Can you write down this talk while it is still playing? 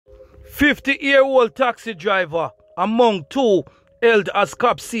50-year-old taxi driver among two held as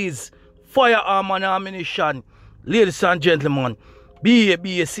cops seize firearm and ammunition. Ladies and gentlemen,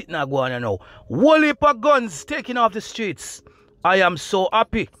 be sitting there going now. Whole heap of guns taken off the streets. I am so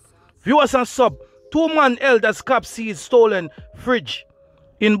happy. Viewers and sub, two men held as cops seize stolen fridge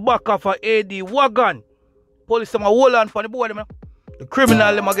in back of a AD wagon. Police them a hold on for the boy them. The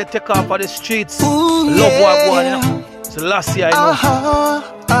criminal them a get take off of the streets. Ooh, love yeah. what going, you know. It's the last year I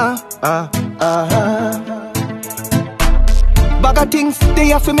know. BaggaThingz, they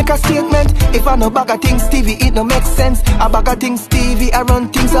have to make a statement. If I know BaggaThingz TV, it don't make sense. A BaggaThingz TV, I run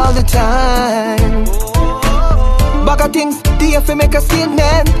things all the time. BaggaThingz, they have to make a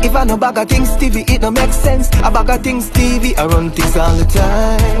statement. If I know BaggaThingz TV, it don't make sense. A BaggaThingz TV, I run things all the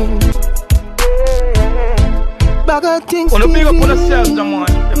time. BaggaThingz TV. Wanna big up on yourselves, no man.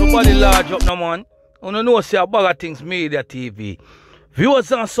 Everybody large up, no man. Wanna know say BaggaThingz Media TV.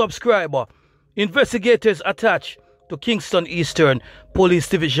 Viewers and subscribers, investigators attached to Kingston Eastern Police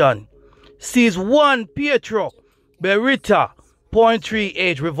Division seize one Pietro Beretta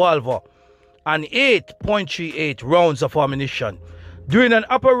 .38 revolver and 8.38 rounds of ammunition during an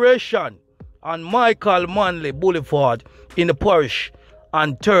operation on Michael Manley Boulevard in the parish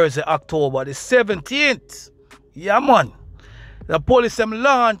on Thursday, October the 17th. Yeah, man. The police them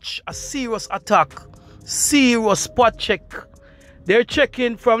launch a serious attack, serious spot check. They're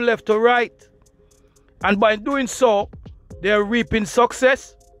checking from left to right. And by doing so, they're reaping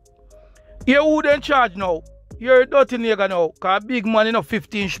success. You're who they in charge now. You're a dirty nigga now. Because a big man, you know,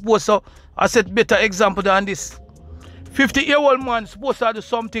 15 supposed to set better example than this. 50-year-old man supposed to do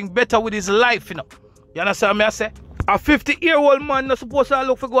something better with his life, you know. You understand me I say? A 50-year-old man not supposed to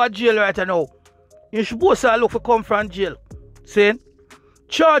look for go to jail right now. You're supposed to look for come from jail. See?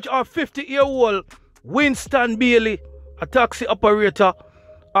 Charge of 50-year-old Winston Bailey, a taxi operator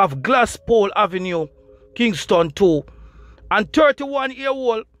of Glasspole Avenue, Kingston 2, and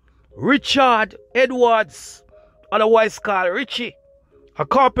 31-year-old Richard Edwards, otherwise called Richie, a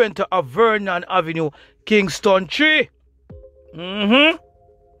carpenter of Vernon Avenue, Kingston 3.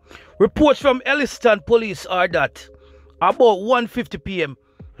 Reports from Elliston Police are that about 1:50 p.m.,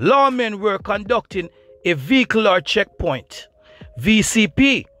 lawmen were conducting a vehicular checkpoint,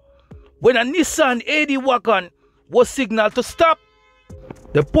 VCP, when a Nissan AD wagon was signaled to stop.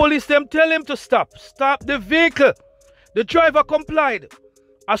 The police them tell him to stop. Stop the vehicle. The driver complied.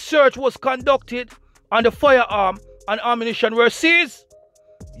 A search was conducted and the firearm and ammunition were seized.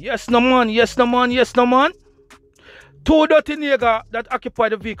 Yes, no man. Yes, no man. Yes, no man. Two dirty niggas that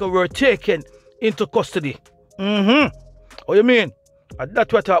occupied the vehicle were taken into custody. What you mean? And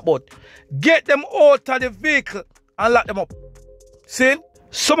that's what I talk about. Get them out of the vehicle and lock them up. See?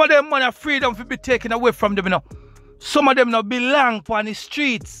 Some of them man have freedom to be taken away from them, you know. Some of them now belong on the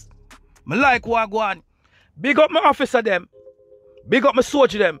streets. I like what I go on. Big up my officer them. Big up my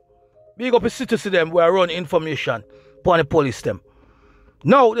soldier them. Big up the citizen them where I run information upon the police them.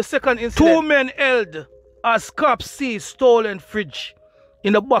 Now the second incident. Two men held as cops seize stolen fridge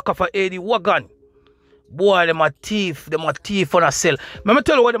in the back of an AD wagon. Boy, them a thief. Them a thief on a cell. Let me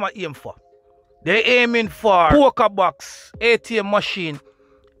tell you what them are aiming for. They're aiming for poker box, ATM machine,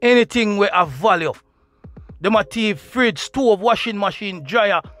 anything with a value. Them a thief, fridge, stove, washing machine,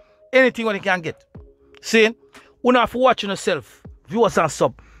 dryer, anything when you can get. See? You have to watch yourself, viewers and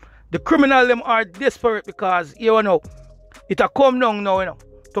sub. The criminal them are desperate because, you know, it a come down now, you know,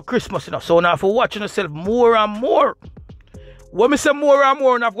 to Christmas, you know. So you have to watch yourself more and more. When I say more and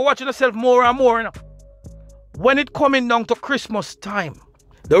more, you have to watch yourself more and more, you know. When it coming down to Christmas time,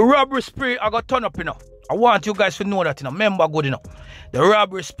 the robbery spree I got turn up, you know. I want you guys to know that, you know. Remember good, you know. The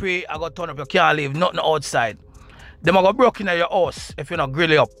robbery spree I got turn up. You can't leave nothing outside. Them I got broken in your house if you not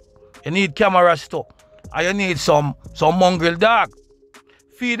grill it up. You need cameras too. And you need some mongrel dog.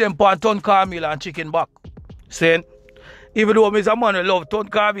 Feed them pan ton caramel and chicken back. Saying, even though Mr. Man who love ton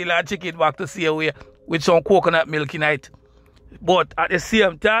caramel and chicken back to see away with some coconut milk in it. But at the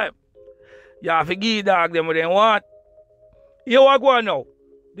same time, you have to give dog them what they want. Here we go now.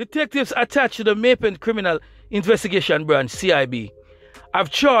 Detectives attached to the Mapen Criminal Investigation Branch, CIB, have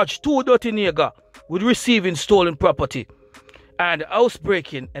charged two dirty niggas with receiving stolen property and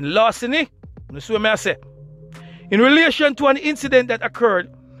housebreaking and larceny. That's what I say. In relation to an incident that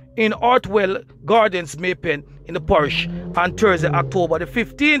occurred in Artwell Gardens, Mapen, in the parish on Thursday, October the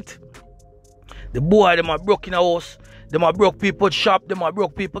 15th. The boy, them are broke in a house, them are broke people's shop, them are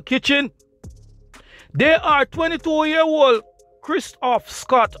broke people's kitchen. They are 22-year-old Christoph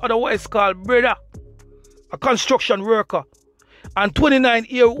Scott, otherwise called Brother, a construction worker, and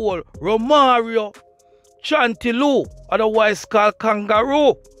 29-year-old Romario Chantilou, otherwise called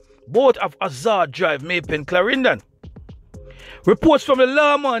Kangaroo, both of Azad Drive, Maypen, Clarendon. Reports from the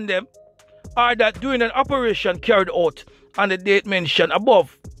lawman them are that during an operation carried out on the date mentioned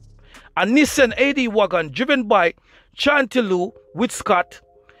above, a Nissan AD wagon driven by Chantilly with Scott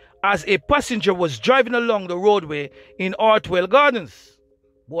as a passenger was driving along the roadway in Artwell Gardens.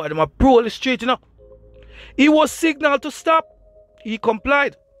 Boy, them a pro the street, you know. He was signaled to stop. He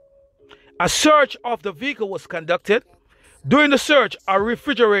complied. A search of the vehicle was conducted. During the search, a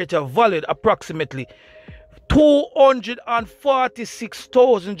refrigerator valued approximately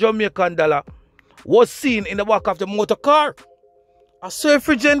 246,000 Jamaican dollar was seen in the back of the motor car. I saw a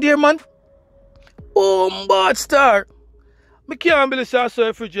fridge in there, man. Oh, bad star. I can't believe I saw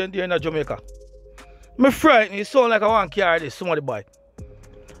a fridge in there in Jamaica. I'm frightened. It sounds like I want to carry this. Somebody buy.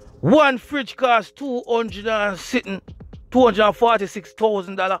 One fridge costs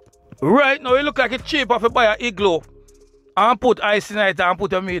 $246,000. Right now, it look like it's cheap if you buy an igloo and put ice in it and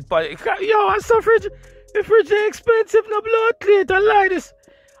put a meat pot. Yo, I saw fridge. The fridge is expensive, no blood clean. I like this.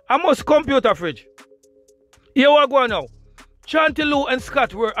 I must computer fridge. Here we go now. Chantilly and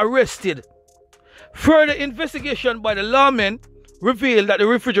Scott were arrested. Further investigation by the lawmen revealed that the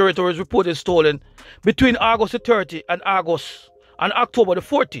refrigerator was reported stolen between August the 30th and October the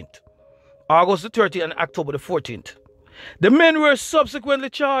 14th. August the 30th and October the 14th. The men were subsequently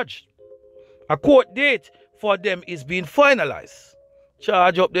charged. A court date for them is being finalized.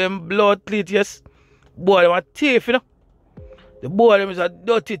 Charge up them blood cleat, yes. Boy, them a thief, you know. The boy them is a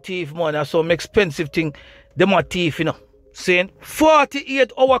dirty thief, man. That's some expensive thing. Them a thief, you know. Saying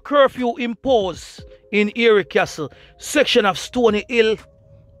 48-hour curfew imposed in Erie Castle, section of Stony Hill.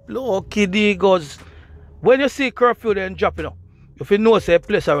 Lucky diggers. When you see curfew, then drop, you know. If you know, say a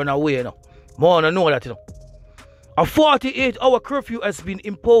place I run away, you know. More than know that, you know. A 48-hour curfew has been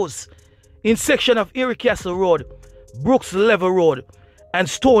imposed in section of Erie Castle Road, Brooks Level Road, and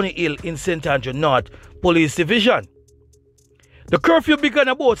Stony Hill in St. Andrew North Police Division. The curfew began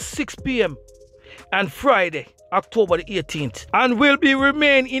about 6 p.m. and Friday, October the 18th, and will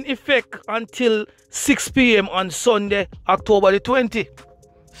remain in effect until 6 p.m. on Sunday, October the 20th.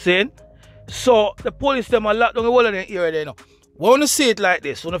 Saying? So the police them a lot down the whole of the area there now. We want to see it like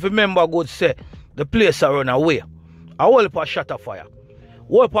this. We want to remember good say the place are run away. A whole heap of shot of fire. A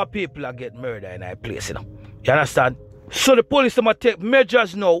whole heap of people are get murdered in that place, you know. You understand? So the police them take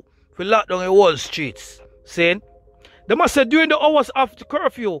measures now for lock down the whole streets. Saying? They must say during the hours of the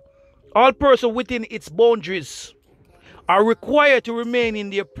curfew, all persons within its boundaries are required to remain in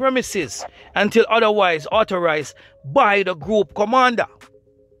their premises until otherwise authorized by the group commander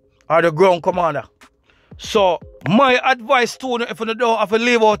or the ground commander. So my advice to you, if you don't have to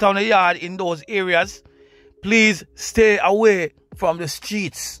live out on the yard in those areas, please stay away from the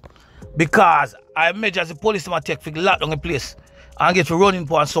streets, because I measure the police might take for lock down the place and get to running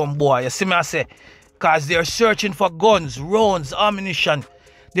for some boy. You see me I say? Because they're searching for guns, rounds, ammunition.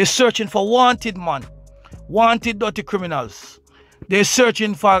 They're searching for wanted man, wanted dirty criminals. They're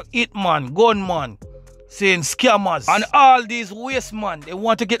searching for hitman, gunman, saying scammers, and all these waste man. They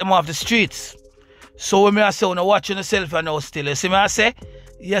want to get them off the streets. So when I say, when I watching yourself and now still, you see me I say?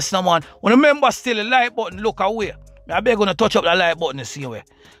 Yes, no man. When remember still the like button, look away. I beg you to touch up the like button the same way.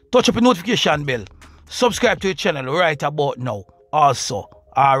 Touch up the notification bell. Subscribe to the channel right about now. Also,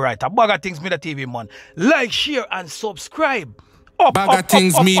 alright, BaggaThingz Media TV, man. Like, share, and subscribe.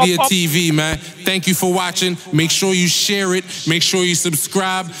 BaggaThingz Media TV, man. Thank you for watching. Make sure you share it. Make sure you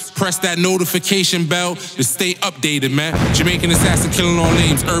subscribe. Press that notification bell to stay updated, man. Jamaican assassin killing all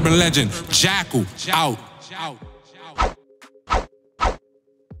names. Urban legend. Jackal. Out.